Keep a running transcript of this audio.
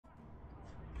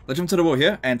Let's jump to the war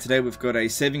here, and today we've got a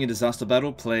saving and disaster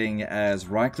battle playing as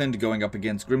Reichland going up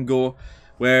against Grimgor,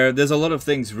 where there's a lot of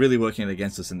things really working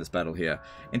against us in this battle here.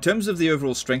 In terms of the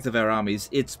overall strength of our armies,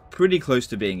 it's pretty close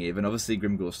to being even. Obviously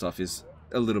Grimgor stuff is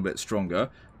a little bit stronger,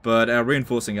 but our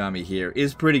reinforcing army here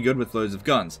is pretty good with loads of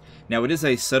guns. Now it is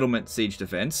a settlement siege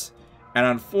defense, and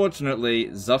unfortunately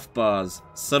Zufbar's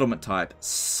settlement type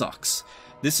sucks.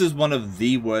 This is one of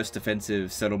the worst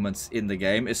defensive settlements in the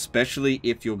game, especially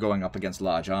if you're going up against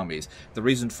large armies. The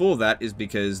reason for that is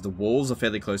because the walls are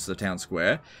fairly close to the town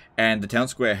square, and the town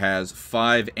square has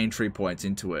 5 entry points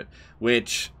into it,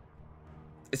 which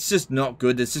it's just not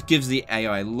good. This just gives the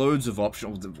AI loads of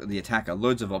options, the attacker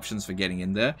loads of options for getting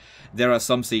in there. There are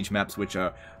some siege maps which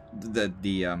are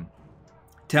the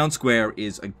town square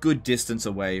is a good distance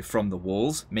away from the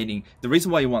walls, meaning the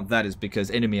reason why you want that is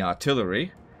because enemy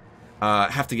artillery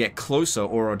have to get closer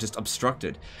or are just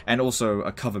obstructed, and also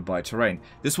are covered by terrain.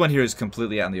 This one here is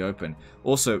completely out in the open.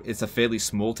 Also, it's a fairly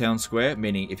small town square,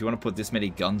 meaning if you want to put this many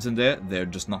guns in there, they're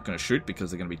just not going to shoot because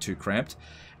they're going to be too cramped.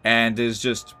 And there's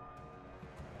just...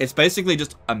 it's basically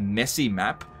just a messy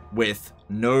map with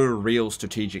no real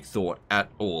strategic thought at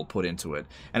all put into it.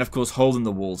 And of course, holding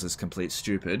the walls is complete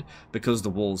stupid, because the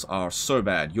walls are so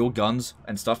bad. Your guns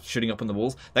and stuff shooting up on the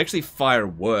walls, they actually fire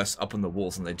worse up on the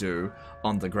walls than they do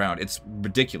on the ground. It's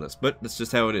ridiculous, but that's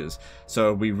just how it is.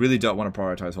 So we really don't want to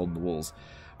prioritize holding the walls.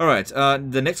 Alright,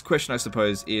 the next question I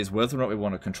suppose is whether or not we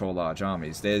want to control large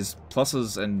armies. There's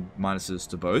pluses and minuses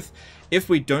to both. If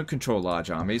we don't control large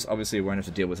armies, obviously we won't have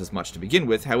to deal with as much to begin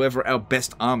with. However, our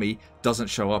best army doesn't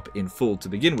show up in full to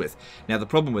begin with. Now the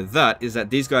problem with that is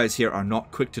that these guys here are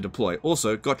not quick to deploy.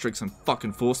 Also, Gottrik's on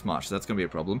fucking force march, so that's going to be a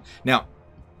problem. Now,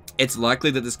 it's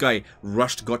likely that this guy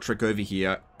rushed Gottrik over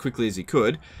here quickly as he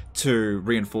could to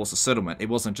reinforce a settlement. It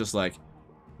wasn't just like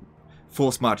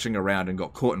force marching around and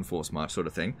got caught in force march sort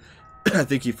of thing. I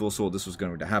think he foresaw this was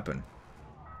going to happen.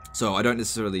 So I don't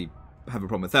necessarily have a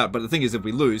problem with that. But the thing is, if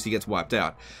we lose, he gets wiped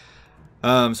out.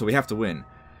 So we have to win.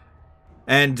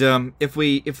 And if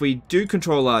we do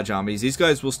control large armies, these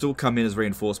guys will still come in as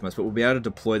reinforcements, but we'll be able to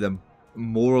deploy them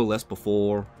more or less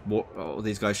before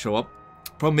these guys show up.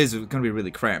 Problem is, it's going to be really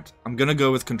cramped. I'm going to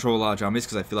go with control large armies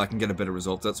because I feel I can get a better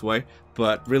result that way.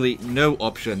 But really, no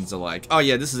options are like, oh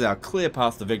yeah, this is our clear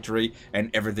path to victory and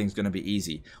everything's going to be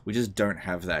easy. We just don't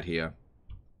have that here.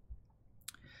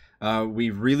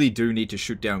 We really do need to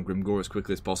shoot down Grimgor as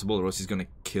quickly as possible, or else he's going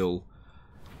to kill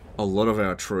a lot of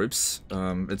our troops.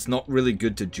 It's not really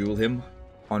good to duel him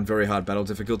on very hard battle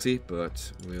difficulty,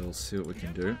 but we'll see what we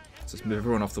can do. Let's just move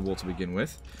everyone off the wall to begin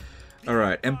with.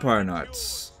 Alright, Empire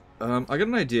Knights. I got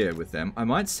an idea with them. I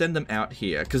might send them out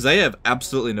here, because they have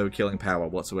absolutely no killing power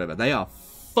whatsoever. They are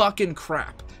fucking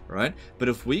crap, right? But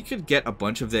if we could get a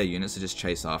bunch of their units to just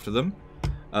chase after them,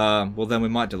 well then we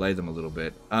might delay them a little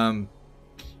bit.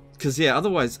 Because yeah,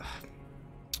 otherwise,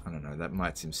 I don't know, that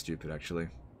might seem stupid actually.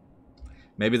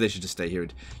 Maybe they should just stay here.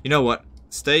 You know what?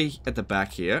 Stay at the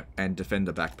back here and defend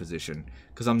the back position,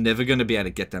 because I'm never going to be able to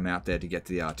get them out there to get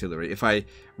to the artillery. If I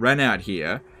ran out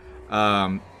here,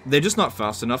 they're just not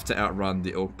fast enough to outrun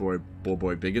the Orc Boy,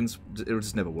 Boar Biggins. It'll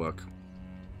just never work.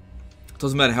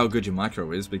 Doesn't matter how good your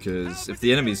micro is, because if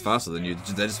the enemy's faster than you,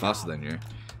 they're just faster than you.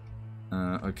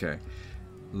 Okay.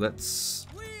 Let's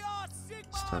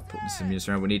start putting some units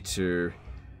around. We need to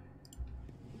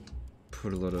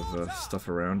put a lot of stuff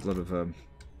around, a lot of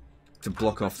to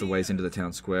block off the ways into the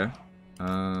town square.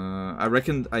 I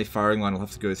reckon a firing line will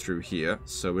have to go through here,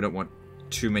 so we don't want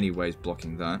too many ways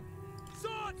blocking that.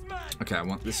 Okay, I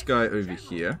want this guy over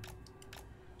here.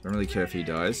 Don't really care if he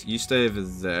dies. You stay over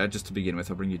there, just to begin with.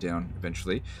 I'll bring you down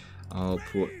eventually. I'll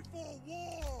put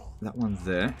that one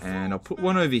there, and I'll put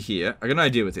one over here. I got an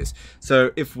idea with this.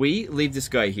 So if we leave this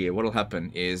guy here, what'll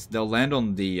happen is they'll land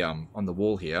on the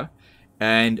wall here,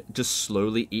 and just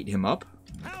slowly eat him up.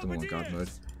 Put them all on guard mode.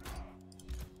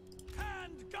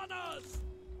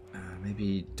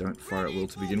 Maybe don't fire at will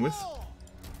to begin with.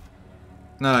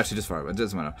 No, actually, just fire it. It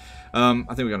doesn't matter. I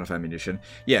think we got enough ammunition.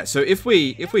 Yeah, so if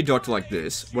we dodge like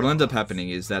this, what'll end up happening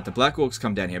is that the Black Orcs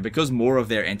come down here, because more of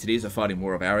their entities are fighting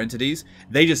more of our entities.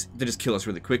 They just kill us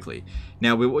really quickly.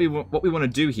 Now, what we want to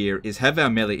do here is have our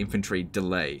melee infantry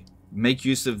delay, make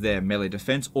use of their melee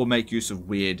defense, or make use of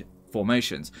weird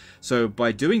formations. So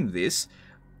by doing this,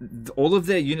 all of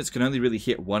their units can only really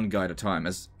hit one guy at a time,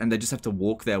 and they just have to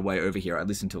walk their way over here, at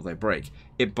least until they break.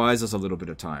 It buys us a little bit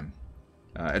of time.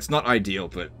 It's not ideal,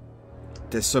 but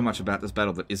there's so much about this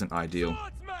battle that isn't ideal.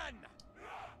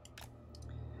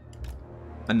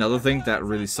 Another thing that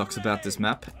really sucks about this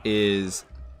map is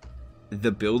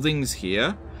the buildings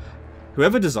here.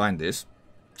 Whoever designed this,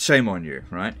 shame on you,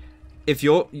 right? if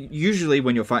you're... Usually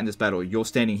when you're fighting this battle, you're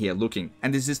standing here looking.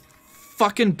 And there's this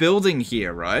fucking building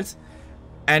here, right?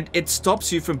 And it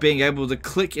stops you from being able to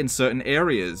click in certain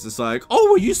areas. It's like,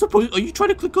 oh, are you trying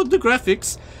to click on the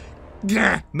graphics?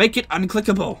 Gah, make it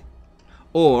unclickable.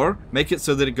 Or make it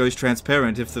so that it goes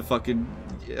transparent if the fucking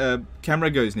camera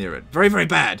goes near it. Very, very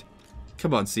bad.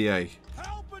 Come on, CA.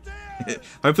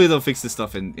 Hopefully they'll fix this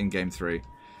stuff in Game 3.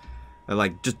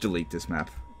 Like, just delete this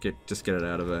map. Just get it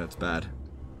out of there. It's bad.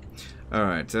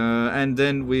 Alright, and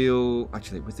then we'll...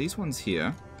 Actually, with these ones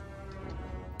here,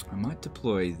 I might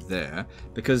deploy there.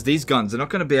 Because these guns, they're not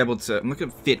going to be able to... I'm not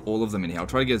going to fit all of them in here. I'll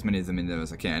try to get as many of them in there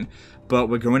as I can. But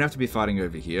we're going to have to be fighting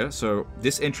over here. So,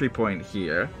 this entry point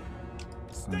here,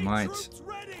 I might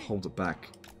hold it back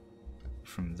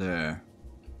from there.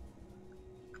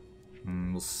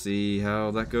 We'll see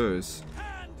how that goes.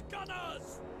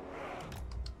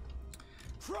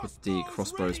 Put the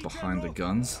crossbows behind the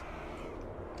guns.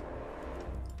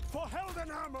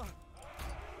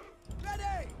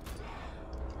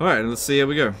 Alright, let's see how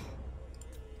we go.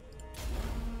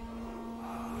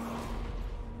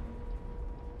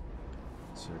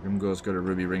 So Grimgor's got a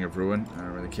ruby ring of ruin. I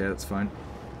don't really care, that's fine.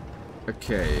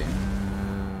 Okay,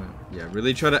 yeah,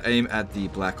 really try to aim at the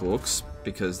Black Orcs,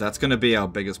 because that's going to be our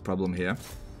biggest problem here.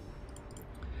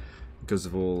 Because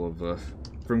of all of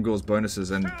Grimgor's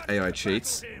bonuses and AI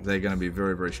cheats, they're going to be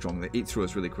very, very strong. They eat through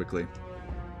us really quickly.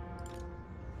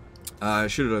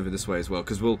 Shoot it over this way as well,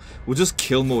 because we'll just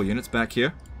kill more units back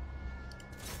here.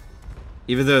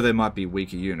 Even though they might be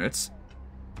weaker units.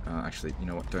 Actually, you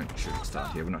know what, don't shoot at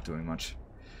start here, we're not doing much.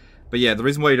 But yeah, the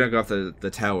reason why you don't go after the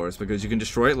tower is because you can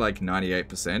destroy it like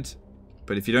 98%.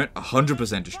 But if you don't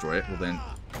 100% destroy it, well then...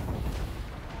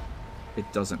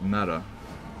 it doesn't matter.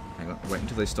 Hang on, wait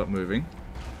until they stop moving.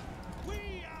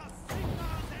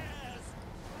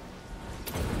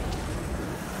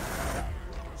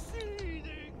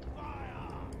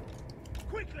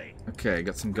 Okay,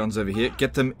 got some guns over here.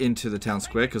 Get them into the town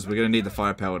square, because we're going to need the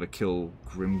firepower to kill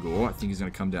Grimgor. I think he's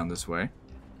going to come down this way.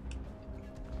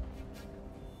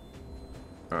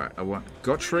 Alright, I want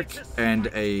Gotrek and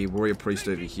a warrior priest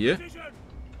over here.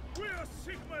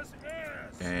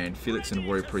 And Felix and a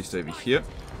warrior priest over here.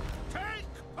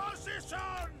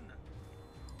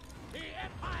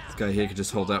 This guy here could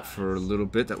just hold out for a little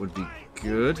bit. That would be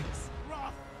good.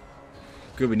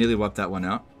 Good, we nearly wiped that one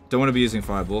out. Don't want to be using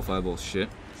Fireball. Fireball's shit.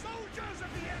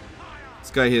 This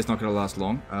guy here is not going to last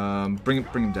long. Bring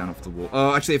him down off the wall.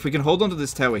 Oh, actually, if we can hold on to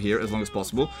this tower here as long as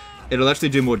possible, it'll actually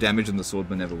do more damage than the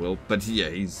swordman ever will. But yeah,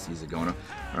 he's a goner.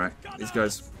 Alright, these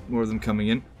guys, more of them coming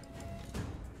in.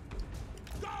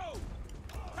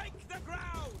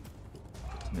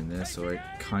 I'm in there, so I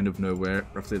kind of know where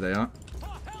roughly they are.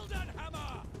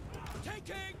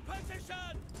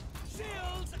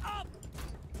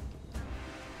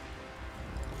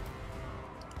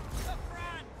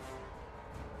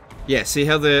 Yeah, see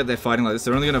how they're fighting like this?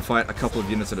 They're only going to fight a couple of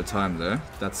units at a time though.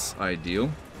 That's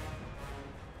ideal.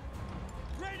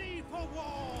 Ready for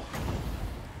war.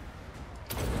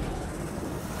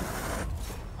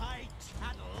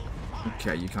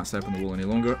 Okay, you can't stay up on the wall any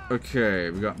longer. Okay,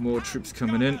 we got more troops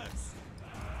coming in.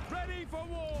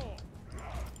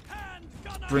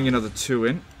 Bring another 2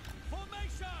 in.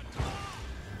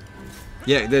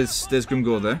 Yeah, there's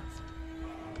Grimgor there.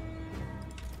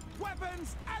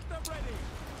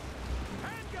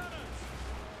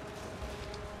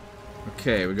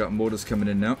 Okay, we got mortars coming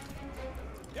in now.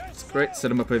 It's great. Set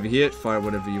them up over here. Fire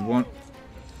whatever you want.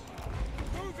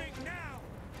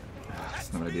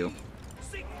 That's not ideal.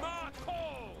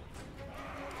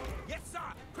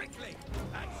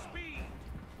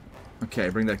 Okay,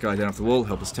 bring that guy down off the wall.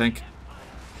 Help us tank.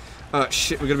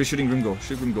 Shit, we're gonna be shooting Grimgor.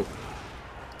 Shoot Grimgor.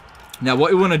 Now,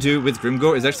 what we want to do with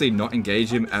Grimgor is actually not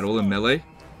engage him at all in melee.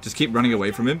 Just keep running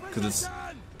away from him, because it's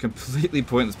completely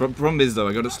pointless. But the problem is, though,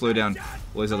 I got to slow down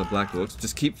all these other Black Orcs.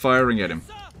 Just keep firing at him.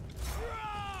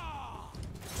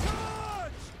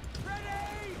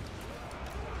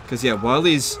 Because, yeah, while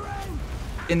he's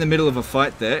in the middle of a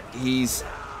fight there, he's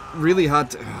really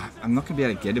hard to... I'm not going to be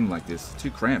able to get him like this. It's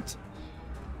too cramped.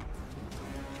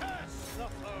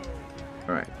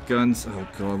 Alright, guns. Oh,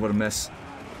 God, what a mess.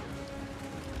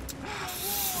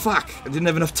 Fuck! I didn't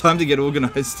have enough time to get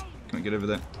organized. Can't get over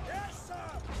there.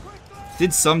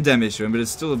 Did some damage to him, but it's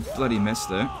still a bloody mess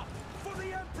there.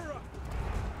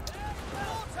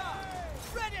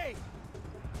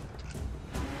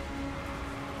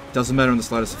 Doesn't matter in the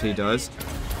slightest if he dies.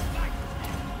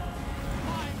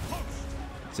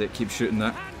 That's it, keep shooting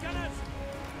that.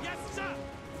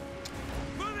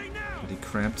 Bloody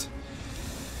cramped.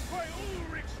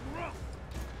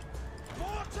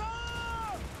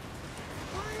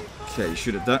 Okay, you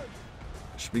shoot at that.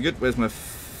 Should be good. Where's my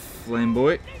flame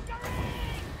boy?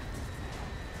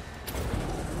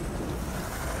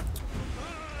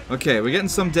 Okay, we're getting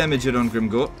some damage in on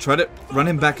Grimgor. Try to run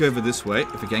him back over this way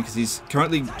if we can, because he's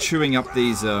currently chewing up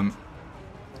these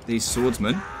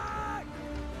swordsmen.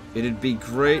 It'd be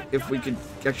great if we could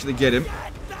actually get him.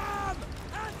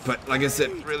 But like I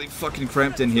said, really fucking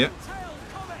cramped in here.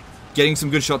 Getting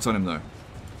some good shots on him though.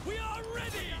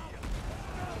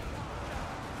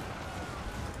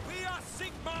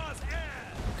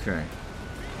 Okay.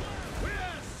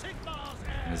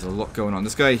 There's a lot going on.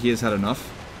 This guy here's had enough.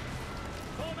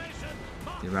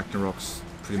 The Ragnarok's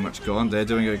pretty much gone. They're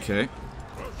doing okay.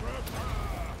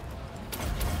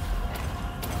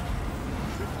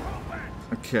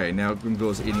 Okay, now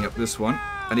Grimgor's eating up this one.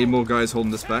 I need more guys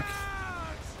holding this back.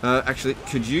 Actually,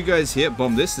 could you guys here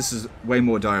bomb this? This is way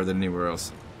more dire than anywhere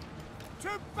else.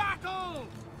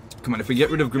 Come on, if we get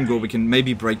rid of Grimgor, we can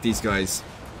maybe break these guys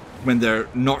when they're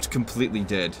not completely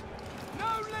dead.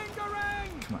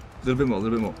 Come on, a little bit more, a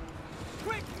little bit more.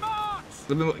 A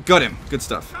little bit more. Got him. Good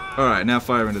stuff. Alright, now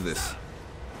fire into this.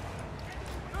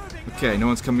 Okay, no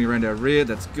one's coming around our rear.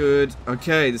 That's good.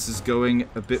 Okay, this is going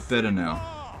a bit better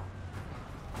now.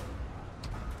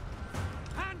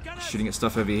 Shooting at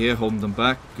stuff over here, holding them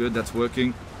back. Good, that's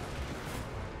working.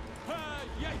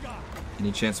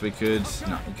 Any chance we could...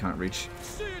 No, he can't reach.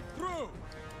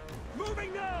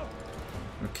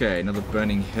 Okay, another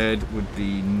burning head would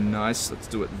be nice. Let's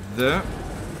do it there.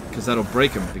 Because that'll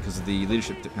break him because of the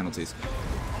leadership penalties.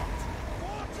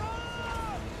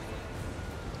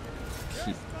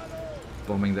 Keep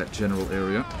bombing that general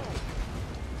area.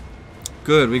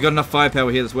 Good, we got enough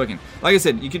firepower here that's working. Like I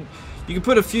said, you can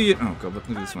put a few... Oh god, look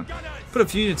at this one. Put a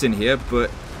few units in here, but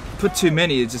put too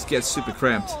many, it just gets super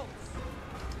cramped.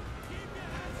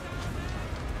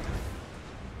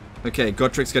 Okay,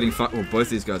 Godric's getting fucked. Oh, both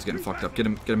these guys are getting fucked up. Get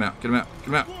him out, get him out, get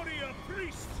him out.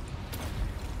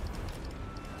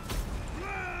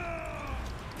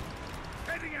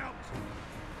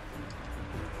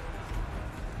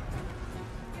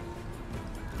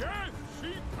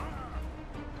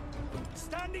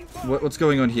 What's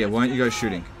going on here? Why aren't you guys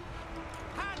shooting?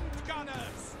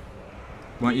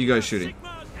 Why aren't you guys shooting?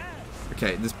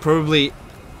 Okay, there's probably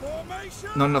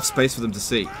not enough space for them to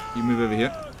see. You move over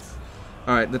here.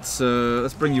 Alright, let's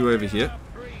bring you over here.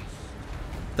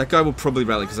 That guy will probably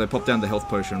rally because I popped down the health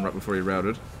potion right before he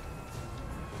routed.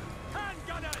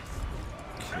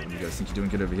 Okay, you guys think you're doing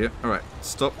good over here? Alright,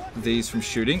 stop these from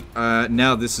shooting.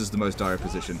 Now this is the most dire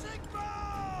position.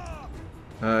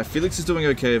 Felix is doing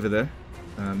okay over there.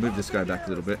 Move this guy back a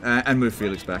little bit. And move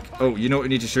Felix back. Oh, you know what we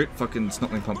need to shoot? Fucking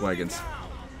Snotling pump wagons.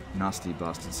 Nasty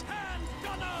bastards.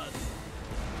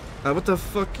 What the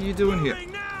fuck are you doing here?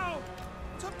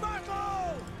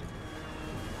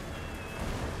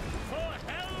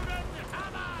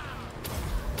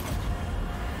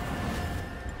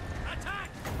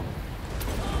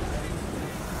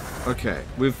 Okay,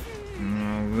 we're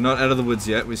not out of the woods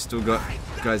yet. We've still got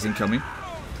guys incoming.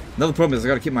 Another problem is I've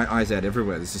got to keep my eyes out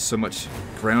everywhere. There's just so much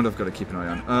ground I've got to keep an eye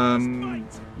on.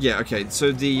 Yeah, okay,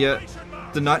 so the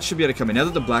knights should be able to come in. Now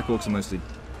that the Black Orcs are mostly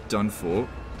done for,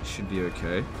 it should be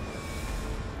okay.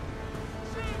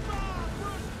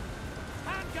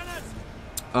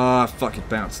 Ah, fuck, it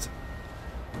bounced.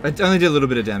 It only did a little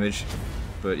bit of damage,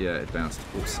 but yeah, it bounced.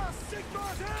 Oops.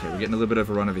 Okay, we're getting a little bit of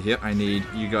a run over here. I need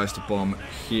you guys to bomb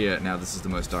here. Now this is the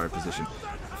most dire position.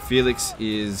 Felix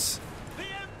is...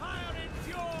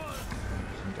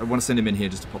 I want to send him in here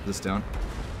just to pop this down.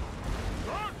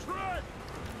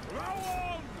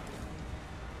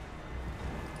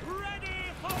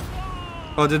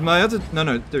 Oh, did my other...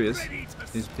 No, there he is.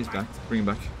 He's back. Bring him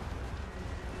back.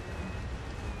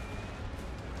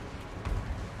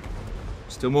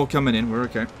 Still more coming in. We're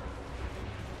okay.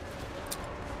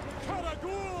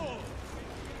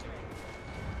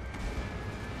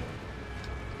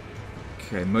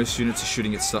 Okay, most units are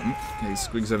shooting at something. Okay,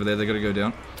 squigs over there, they gotta go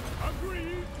down.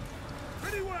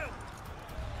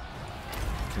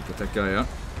 Okay, put that guy out.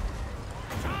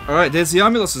 Alright, there's the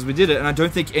army losses, we did it, and I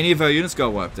don't think any of our units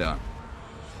got wiped out.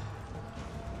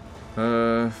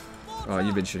 Oh,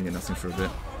 you've been shooting at nothing for a bit.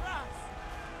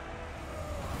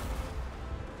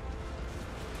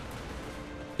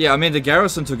 Yeah, I mean, the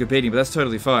garrison took a beating, but that's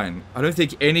totally fine. I don't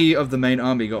think any of the main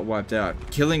army got wiped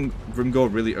out. Killing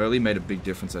Grimgor really early made a big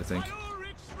difference, I think.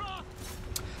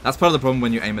 That's part of the problem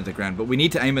when you aim at the ground, but we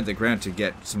need to aim at the ground to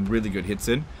get some really good hits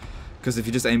in. Because if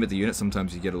you just aim at the unit,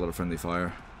 sometimes you get a lot of friendly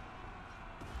fire.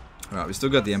 Alright, we still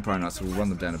got the Empire Knights, so we'll run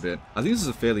them down a bit. I think this is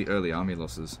a fairly early army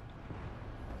losses.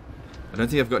 I don't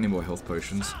think I've got any more health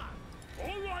potions.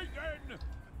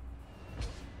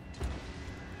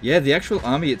 Yeah, the actual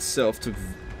army itself took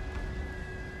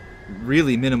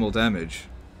really minimal damage.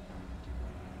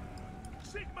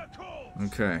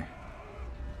 Okay.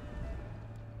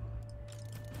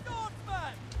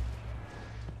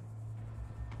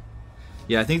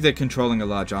 Yeah, I think that controlling a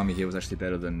large army here was actually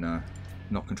better than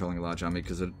not controlling a large army,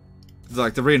 because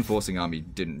like the reinforcing army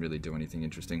didn't really do anything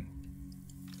interesting.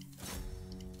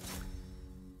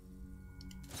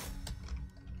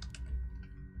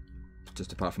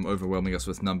 Just apart from overwhelming us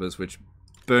with numbers, which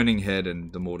Burning Head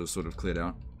and the mortars sort of cleared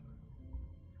out.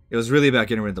 It was really about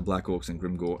getting rid of the Black Orcs and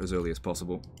Grimgore as early as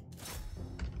possible.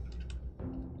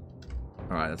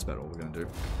 Alright, that's about all we're going to do.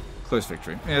 Close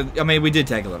victory. Yeah, I mean, we did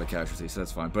take a lot of casualties, so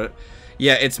that's fine. But,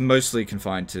 yeah, it's mostly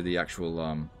confined to the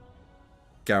actual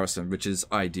garrison, which is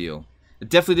ideal. It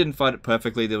definitely didn't fight it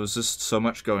perfectly. There was just so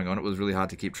much going on. It was really hard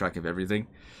to keep track of everything,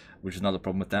 which is another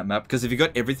problem with that map. Because if you've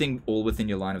got everything all within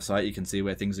your line of sight, you can see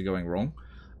where things are going wrong.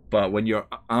 But when your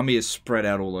army is spread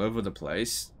out all over the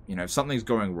place, you know, if something's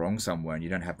going wrong somewhere and you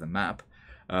don't have the map,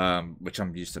 which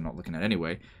I'm used to not looking at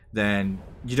anyway, then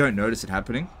you don't notice it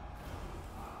happening.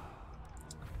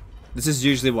 This is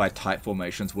usually why tight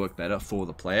formations work better for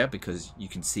the player, because you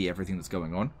can see everything that's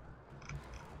going on.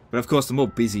 But of course, the more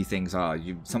busy things are,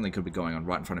 something could be going on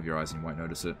right in front of your eyes and you won't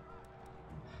notice it.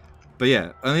 But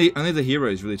yeah, only the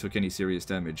heroes really took any serious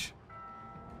damage.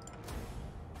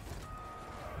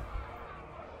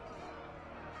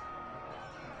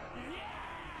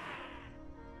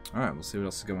 Alright, we'll see what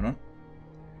else is going on.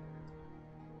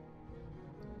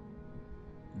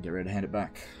 Get ready to hand it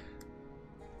back.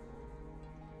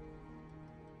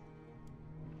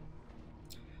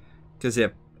 Because, yeah,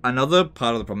 another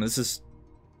part of the problem,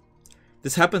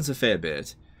 this happens a fair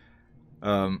bit.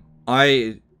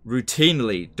 I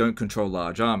routinely don't control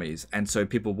large armies, and so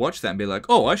people watch that and be like,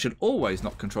 oh, I should always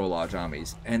not control large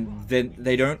armies. And then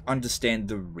they don't understand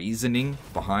the reasoning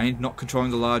behind not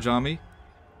controlling the large army.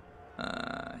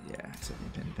 Yeah, except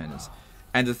independence.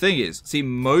 And the thing is, see,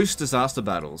 most disaster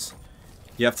battles,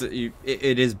 it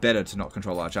is better to not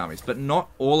control large armies, but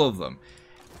not all of them.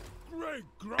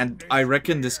 And I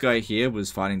reckon this guy here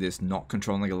was fighting this not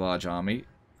controlling a large army,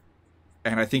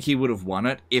 and I think he would have won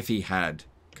it if he had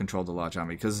controlled the large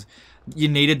army, because you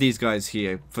needed these guys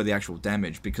here for the actual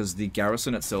damage, because the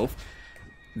garrison itself,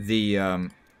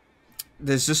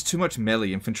 there's just too much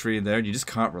melee infantry in there, and you just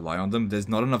can't rely on them. There's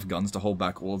not enough guns to hold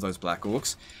back all of those Black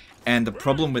Orcs. And the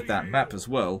problem with that map as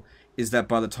well is that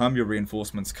by the time your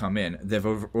reinforcements come in, they've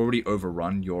already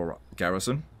overrun your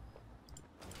garrison.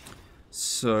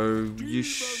 So you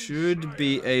should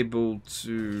be able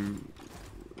to...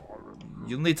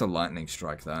 You'll need to lightning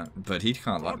strike that, but he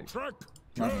can't lightning strike.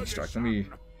 Let me...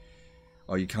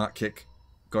 Oh, you can't kick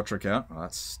Gotrek out? Oh,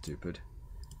 that's stupid.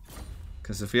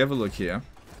 Because if we have a look here...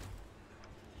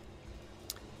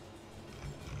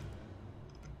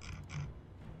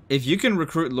 If you can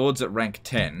recruit lords at rank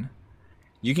 10,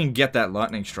 you can get that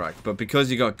lightning strike. But because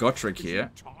you got Gotrek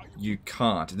here, you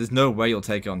can't. There's no way you'll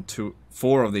take on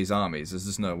 4 of these armies. There's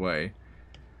just no way.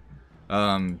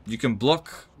 You can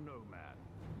block...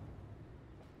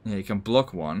 Yeah, you can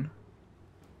block one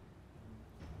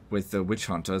with the Witch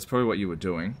Hunter. That's probably what you were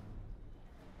doing.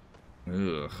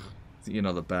 Ugh. You're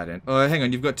not the bad end. Oh, hang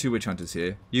on, you've got 2 Witch Hunters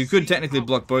here. You could technically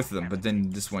block both of them, but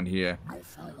then this one here.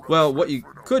 Well, what you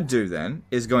could do then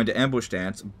is go into ambush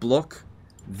stance, block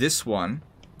this one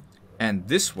and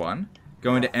this one,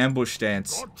 go into ambush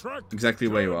stance exactly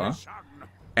where you are,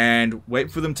 and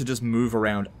wait for them to just move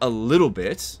around a little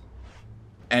bit,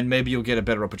 and maybe you'll get a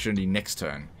better opportunity next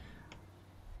turn.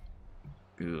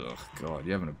 Ugh, God,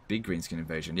 you're having a big greenskin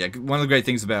invasion. Yeah, one of the great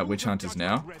things about Witch Hunters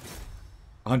now,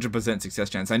 100% success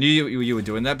chance. I knew you were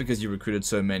doing that because you recruited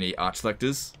so many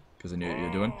Archlectors, because I knew what you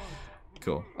were doing.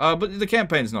 Cool. But the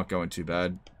campaign's not going too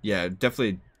bad. Yeah,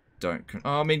 definitely don't...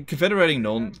 I mean, Confederating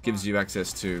Null gives you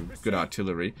access to good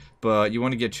artillery, but you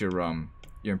want to get your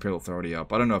Imperial Authority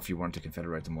up. I don't know if you want to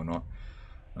confederate them or not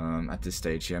at this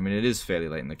stage here. I mean, it is fairly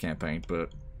late in the campaign,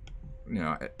 but, you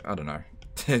know, I don't know.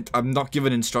 I'm not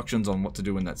given instructions on what to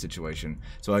do in that situation,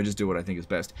 so I just do what I think is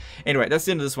best. Anyway, that's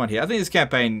the end of this one here. I think this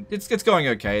campaign, it's going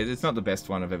okay. It's not the best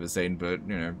one I've ever seen, but,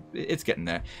 you know, it's getting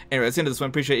there. Anyway, that's the end of this one.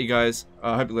 Appreciate you guys.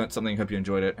 I hope you learned something. Hope you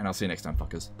enjoyed it, and I'll see you next time,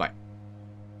 fuckers. Bye.